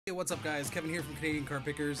Hey, what's up guys? Kevin here from Canadian Card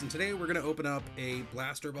Pickers, and today we're going to open up a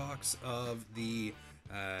blaster box of the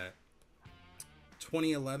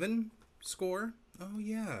 2011 score. Oh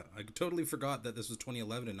yeah, I totally forgot that this was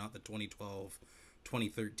 2011 and not the 2012,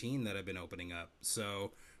 2013 that I've been opening up.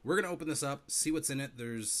 So we're going to open this up, see what's in it.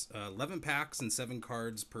 There's 11 packs and 7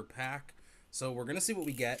 cards per pack. So we're going to see what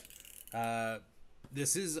we get.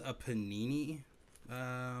 This is a Panini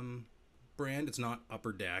brand. It's not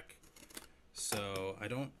Upper Deck. So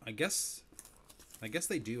I guess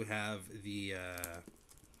they do have the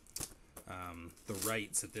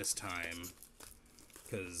rights at this time,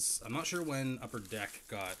 because I'm not sure when Upper Deck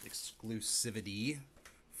got exclusivity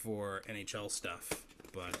for NHL stuff,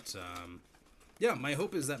 but yeah, my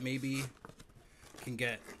hope is that maybe can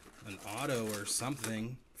get an auto or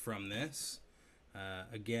something from this.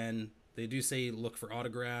 Again, they do say look for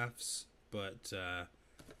autographs, but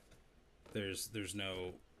there's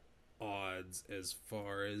no odds as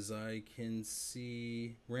far as I can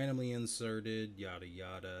see. Randomly inserted, yada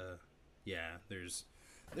yada. Yeah, there's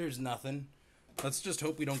nothing. Let's just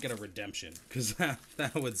hope we don't get a redemption, because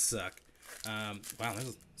that would suck. Wow,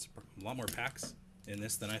 there's a lot more packs in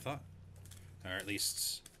this than I thought, or at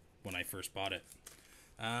least when I first bought it.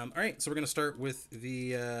 All right, so we're gonna start with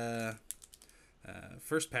the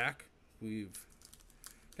first pack. We've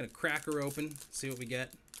got a cracker open, see what we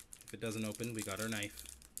get. If it doesn't open, we got our knife.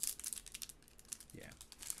 Yeah,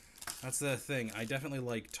 that's the thing. I definitely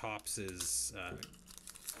like Topps'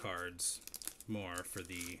 cards more for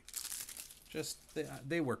the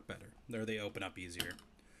they work better, or they open up easier.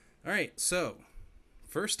 All right, so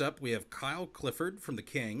first up we have Kyle Clifford from the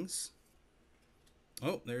Kings.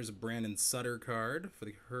 Oh, there's a Brandon Sutter card for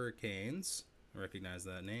the Hurricanes. I recognize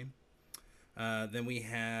that name. Then we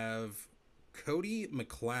have Cody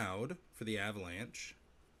McLeod for the Avalanche.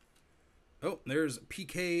 Oh, there's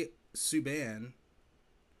PK Subban.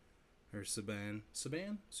 Or Subban?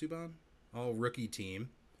 All rookie team.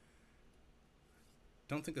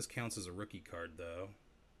 Don't think this counts as a rookie card, though.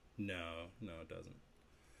 No, it doesn't.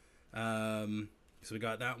 So we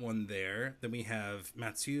got that one there. Then we have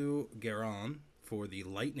Mathieu Guérin for the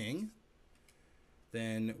Lightning.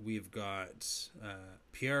 Then we've got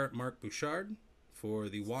Pierre-Marc Bouchard for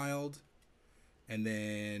the Wild. And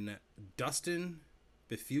then Dustin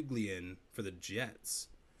Bifuglian for the Jets.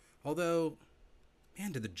 Although,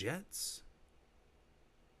 man, did the Jets?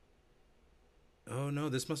 Oh no,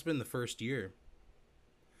 this must have been the first year.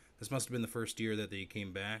 This must have been the first year that they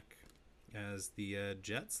came back as the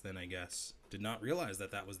Jets then, I guess. Did not realize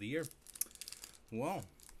that was the year. Well,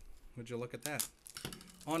 would you look at that.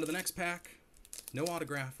 On to the next pack. No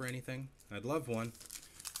autograph or anything. I'd love one.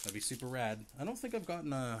 That'd be super rad. I don't think I've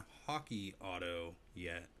gotten a hockey auto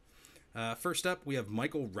yet. First up, we have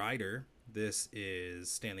Michael Ryder. This is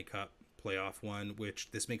Stanley Cup playoff one,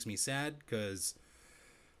 which this makes me sad because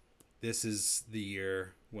this is the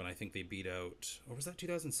year when I think they beat out, or was that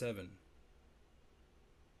 2007?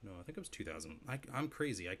 No, I think it was 2000. I'm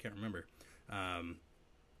crazy. I can't remember.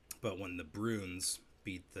 But when the Bruins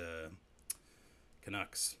beat the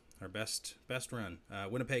Canucks, our best run.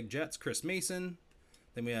 Winnipeg Jets, Chris Mason.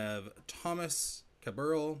 Then we have Thomas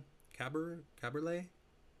Caberlet.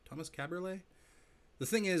 Thomas Caberlet. The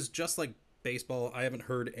thing is, just like baseball, I haven't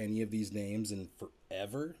heard any of these names in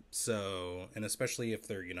forever. So, and especially if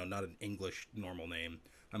they're, not an English normal name,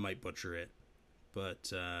 I might butcher it.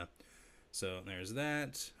 But, so there's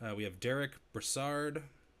that. We have Derek Brassard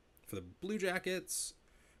for the Blue Jackets.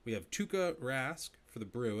 We have Tuukka Rask for the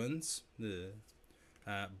Bruins.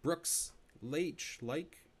 Brooks Leach,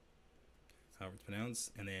 however it's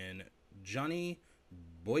pronounced. And then Johnny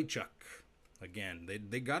Boychuk. Again,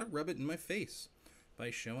 they gotta rub it in my face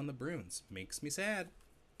by showing the Bruins. Makes me sad.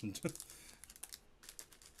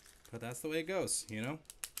 But that's the way it goes, You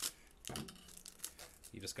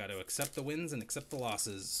just got to accept the wins and accept the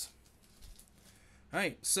losses. All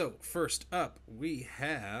right, so first up we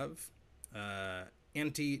have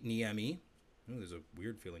Antti Niemi. Oh, there's a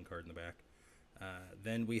weird feeling card in the back.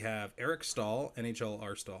 Then we have Eric Stahl,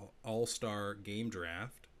 NHL All-Star Game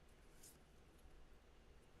Draft.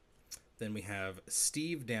 Then we have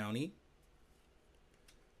Steve Downey.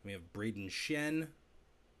 We have Braden Shen,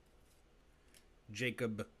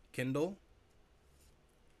 Jacob Kindle.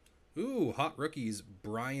 Ooh, hot rookies,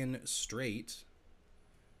 Brian Straight.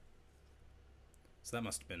 So that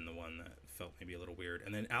must have been the one that felt maybe a little weird.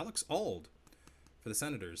 And then Alex Auld for the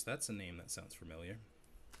Senators. That's a name that sounds familiar.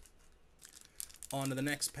 On to the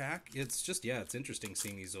next pack. It's just, yeah, it's interesting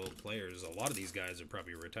seeing these old players. A lot of these guys are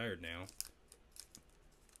probably retired now.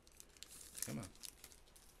 Come on.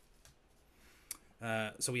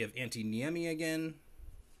 So we have Antti Niemi again.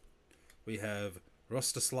 We have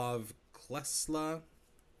Rostislav Klesla,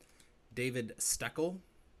 David Steckel,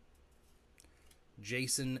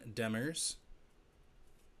 Jason Demers.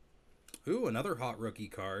 Ooh, another hot rookie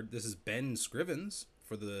card. This is Ben Scrivens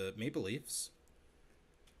for the Maple Leafs.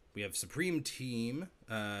 We have Supreme Team,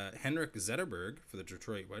 Henrik Zetterberg for the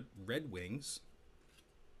Detroit Red Wings.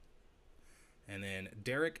 And then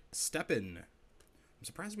Derek Stepan. I'm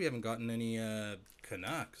surprised we haven't gotten any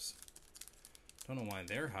Canucks. Don't know why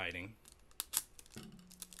they're hiding.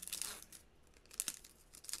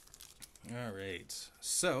 All right.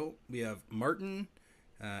 So we have Martin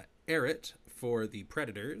Errett for the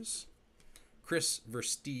Predators. Chris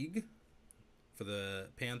Versteeg for the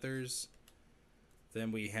Panthers.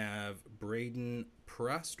 Then we have Braden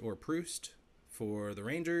Proust for the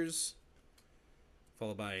Rangers.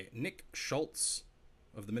 Followed by Nick Schultz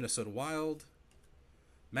of the Minnesota Wild.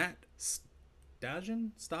 Matt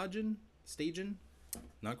Stajan,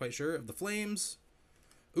 not quite sure, of the Flames.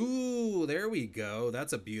 Ooh, there we go.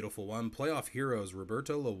 That's a beautiful one. Playoff Heroes,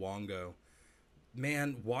 Roberto Luongo.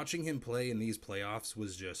 Man, watching him play in these playoffs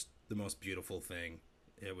was just the most beautiful thing.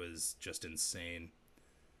 It was just insane.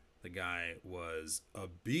 The guy was a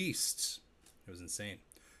beast. It was insane.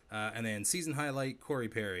 And then season highlight, Corey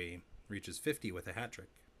Perry reaches 50 with a hat trick.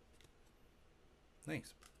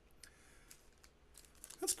 Nice.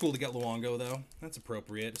 That's cool to get Luongo, though. That's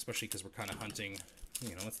appropriate, especially because we're kind of hunting,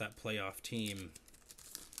 it's that playoff team.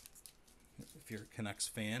 If you're a Canucks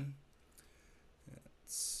fan,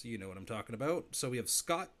 you know what I'm talking about. So we have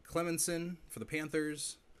Scott Clemenson for the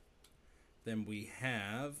Panthers. Then we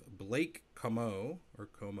have Blake Como,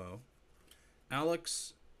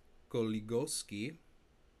 Alex Goligoski,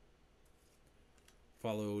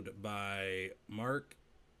 followed by Mark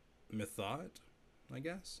Mithot, I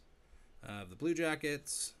guess, the Blue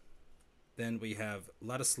Jackets. Then we have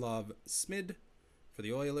Ladislav Smid for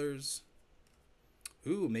the Oilers.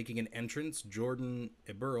 Ooh, making an entrance, Jordan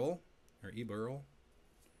Eberle. I'm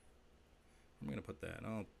going to put that.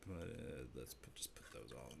 Let's just put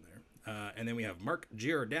those all in there. And then we have Mark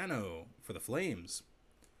Giordano for the Flames.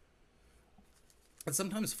 It's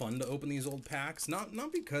sometimes fun to open these old packs. Not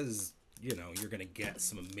because, you're going to get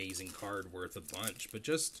some amazing card worth a bunch, but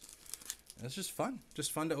it's just fun.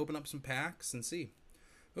 Just fun to open up some packs and see.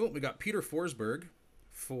 Oh, we got Peter Forsberg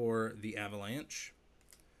for the Avalanche.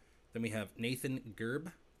 Then we have Nathan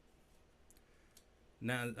Gerb.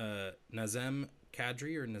 Nazem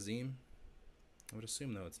Kadri or Nazim. I would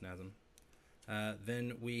assume, though, it's Nazem.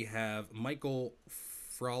 Then we have Michael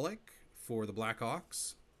Frolic for the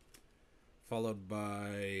Blackhawks. Followed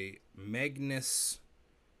by Magnus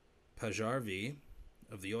Pajarvi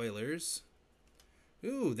of the Oilers.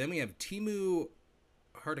 Ooh, then we have Timu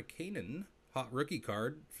Hartikainen, hot rookie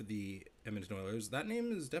card for the Edmonton Oilers. That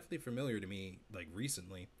name is definitely familiar to me,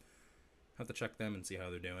 recently. Have to check them and see how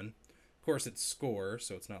they're doing. Of course, it's Score,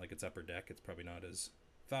 so it's not like it's Upper Deck. It's probably not as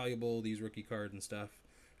valuable, these rookie cards and stuff.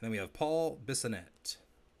 And then we have Paul Bissonnette.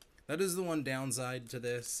 That is the one downside to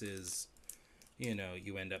this is,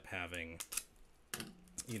 you end up having,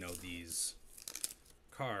 these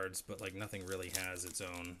cards, but nothing really has its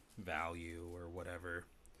own value or whatever.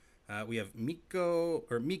 We have Mika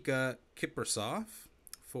Kiprasov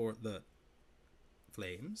for the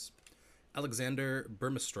Flames. Alexander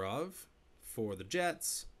Burmistrov for the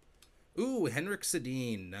Jets. Ooh, Henrik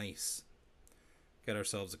Sedin. Nice. Got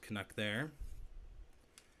ourselves a Canuck there.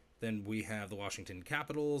 Then we have the Washington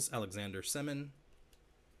Capitals, Alexander Semin.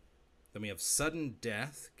 Then we have Sudden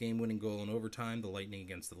Death, game-winning goal in overtime, the Lightning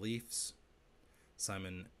against the Leafs,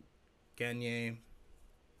 Simon Gagne.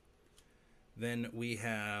 Then we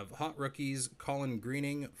have Hot Rookies, Colin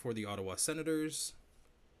Greening for the Ottawa Senators,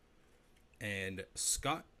 and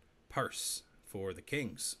Scott Parse for the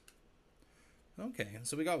Kings. Okay,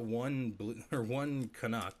 so we got one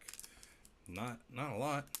Canuck. Not a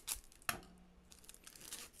lot.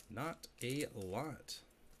 Not a lot.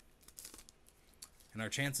 And our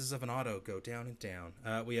chances of an auto go down and down.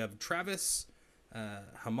 We have Travis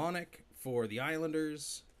Hamonic for the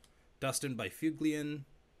Islanders. Dustin Byfuglien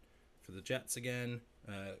for the Jets again.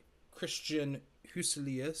 Christian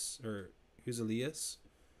Huselius.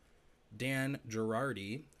 Dan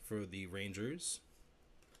Girardi for the Rangers.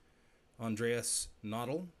 Andreas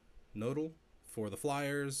Nodal for the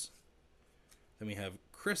Flyers. Then we have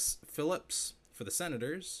Chris Phillips for the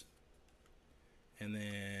Senators. And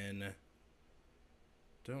then,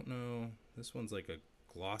 don't know, this one's like a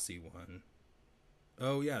glossy one.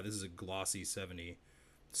 Oh yeah, this is a glossy 70.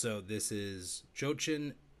 So this is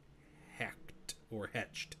Jochin Hecht or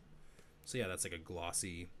Hetched. So yeah, that's like a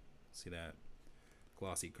glossy, see that?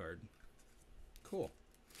 Glossy card. Cool.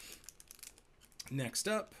 Next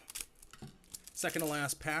up, second to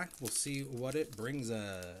last pack. We'll see what it brings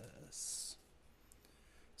us.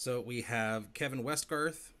 So we have Kevin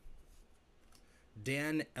Westgarth,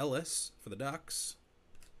 Dan Ellis for the Ducks.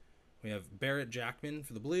 We have Barrett Jackman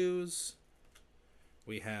for the Blues.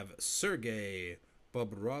 We have Sergei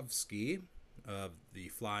Bobrovsky of the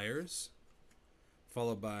Flyers,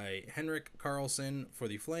 followed by Henrik Karlsson for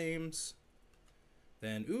the Flames.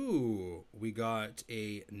 Then, we got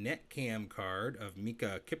a Netcam card of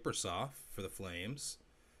Mika Kiprasov for the Flames.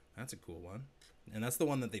 That's a cool one. And that's the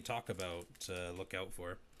one that they talk about, look out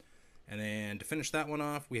for. And then to finish that one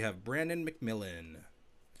off, we have Brandon McMillan.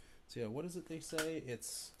 So yeah, what is it they say?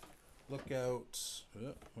 It's look out,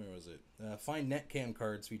 where was it? Find Netcam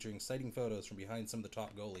cards featuring sighting photos from behind some of the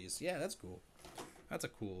top goalies. Yeah, that's cool. That's a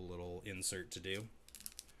cool little insert to do.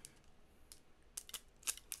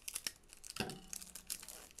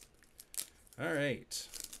 All right,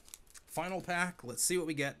 final pack. Let's see what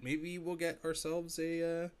we get. Maybe we'll get ourselves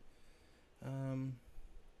a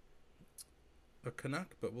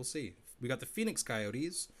Canuck, but we'll see. We got the Phoenix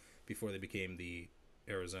Coyotes before they became the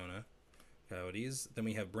Arizona Coyotes. Then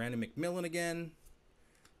we have Brandon McMillan again.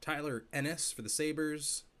 Tyler Ennis for the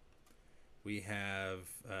Sabres. We have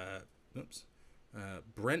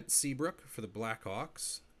Brent Seabrook for the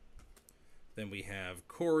Blackhawks. Then we have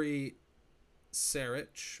Corey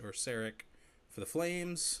Sarich for the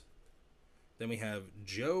Flames. Then we have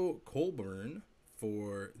Joe Colburn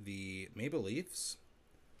for the Maple Leafs.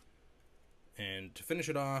 And to finish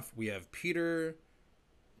it off, we have Peter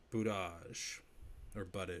Budaj. Or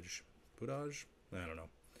Budage. Budaj? I don't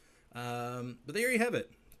know. But there you have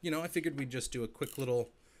it. You know, I figured we'd just do a quick little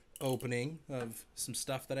opening of some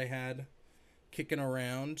stuff that I had kicking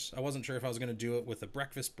around. I wasn't sure if I was going to do it with a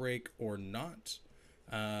breakfast break or not.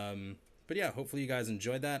 But yeah, hopefully you guys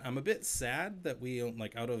enjoyed that. I'm a bit sad that we,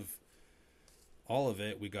 like, out of all of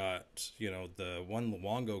it, we got, you know, the one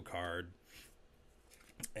Luongo card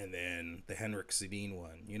and then the Henrik Sedin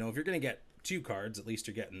one. You know, if you're going to get two cards, at least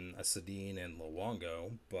you're getting a Sedin and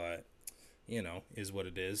Luongo, but, you know, is what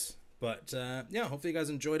it is. But, yeah, hopefully you guys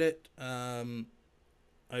enjoyed it. I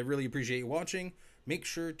really appreciate you watching. Make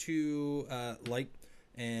sure to like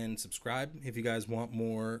and subscribe if you guys want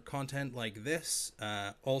more content like this.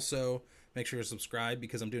 Also, make sure to subscribe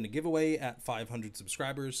because I'm doing a giveaway at 500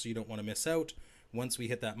 subscribers, so you don't want to miss out. Once we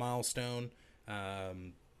hit that milestone,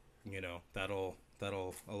 you know, that'll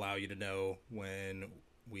allow you to know when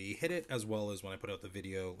we hit it, as well as when I put out the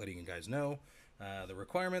video letting you guys know the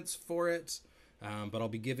requirements for it. But I'll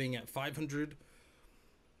be giving at 500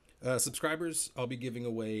 subscribers, I'll be giving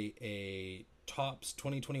away a Topps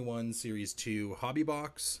 2021 Series 2 hobby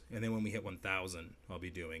box, and then when we hit 1,000, I'll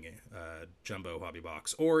be doing a jumbo hobby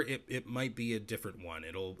box, or it might be a different one.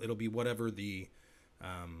 It'll be whatever the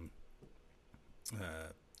kind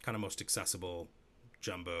of most accessible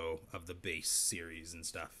jumbo of the base series and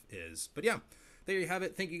stuff is. But yeah, there you have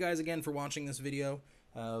it. Thank you guys again for watching this video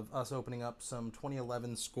of us opening up some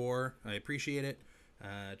 2011 score. I appreciate it.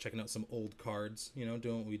 Checking out some old cards, you know,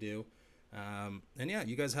 doing what we do. And yeah,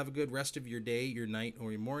 you guys have a good rest of your day, your night,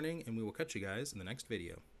 or your morning, and we will catch you guys in the next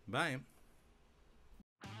video. Bye.